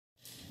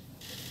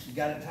You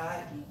got it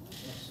tight?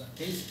 Yes, sir.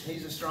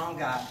 He's a strong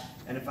guy,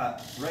 and if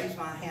I raise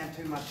my hand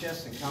to my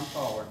chest and come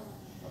forward,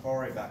 I've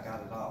already about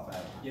got it off,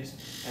 haven't I? Yes,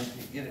 sir. And if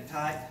you get it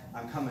tight,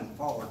 I'm coming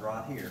forward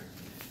right here.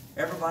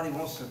 Everybody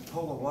wants to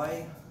pull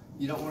away.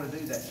 You don't want to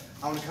do that.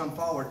 I want to come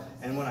forward,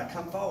 and when I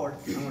come forward,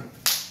 I'm going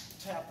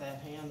to tap that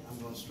hand. I'm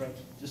going to straight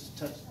just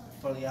a touch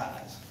for the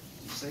eyes.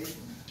 You see?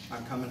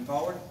 I'm coming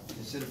forward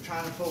instead of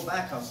trying to pull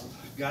back. I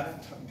got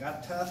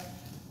it tough.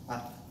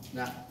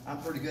 Now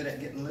I'm pretty good at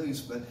getting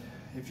loose, but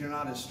if you're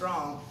not as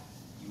strong,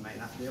 you may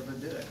not be able to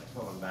do it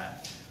pulling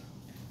back.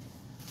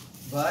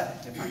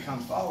 But if I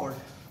come forward,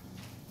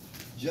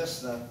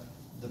 just the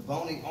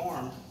bony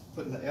arm,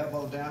 putting the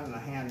elbow down and the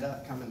hand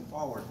up, coming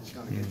forward is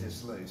going to get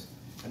this loose.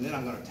 And then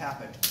I'm going to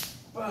tap it,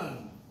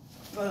 boom,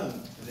 boom,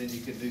 and then you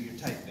can do your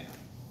takedown.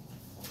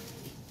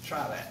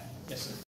 Try that. Yes, sir.